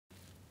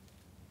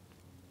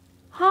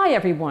Hi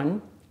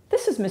everyone,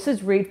 this is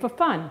Mrs. Reed for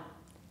Fun,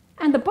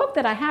 and the book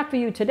that I have for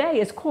you today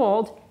is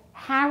called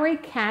Harry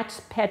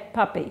Cat's Pet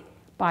Puppy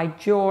by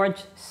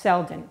George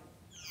Selden.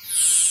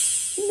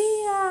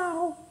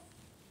 Meow!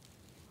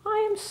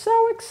 I am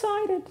so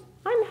excited.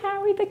 I'm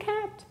Harry the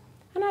cat,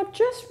 and I've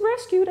just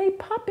rescued a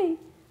puppy, and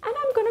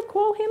I'm going to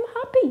call him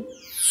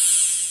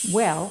Huppy.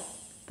 Well,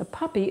 the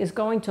puppy is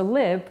going to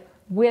live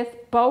with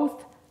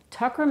both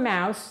Tucker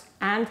Mouse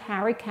and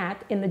Harry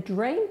Cat in the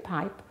drain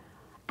pipe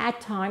at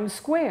Times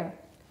Square.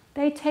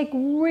 They take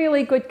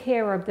really good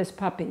care of this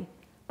puppy,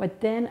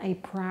 but then a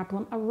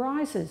problem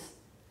arises.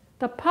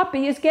 The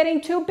puppy is getting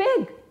too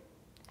big,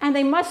 and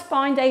they must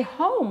find a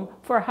home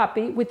for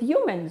Huppy with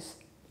humans.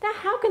 Now,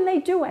 how can they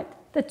do it?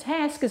 The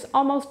task is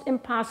almost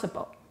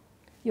impossible.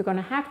 You're going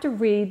to have to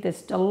read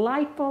this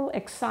delightful,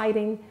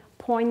 exciting,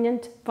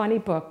 poignant, funny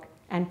book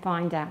and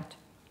find out.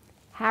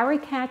 Harry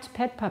Cat's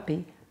Pet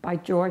Puppy by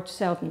George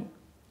Selden.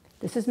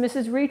 This is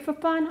Mrs. Reed for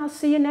Fun. I'll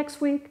see you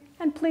next week,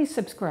 and please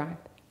subscribe.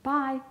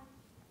 Bye.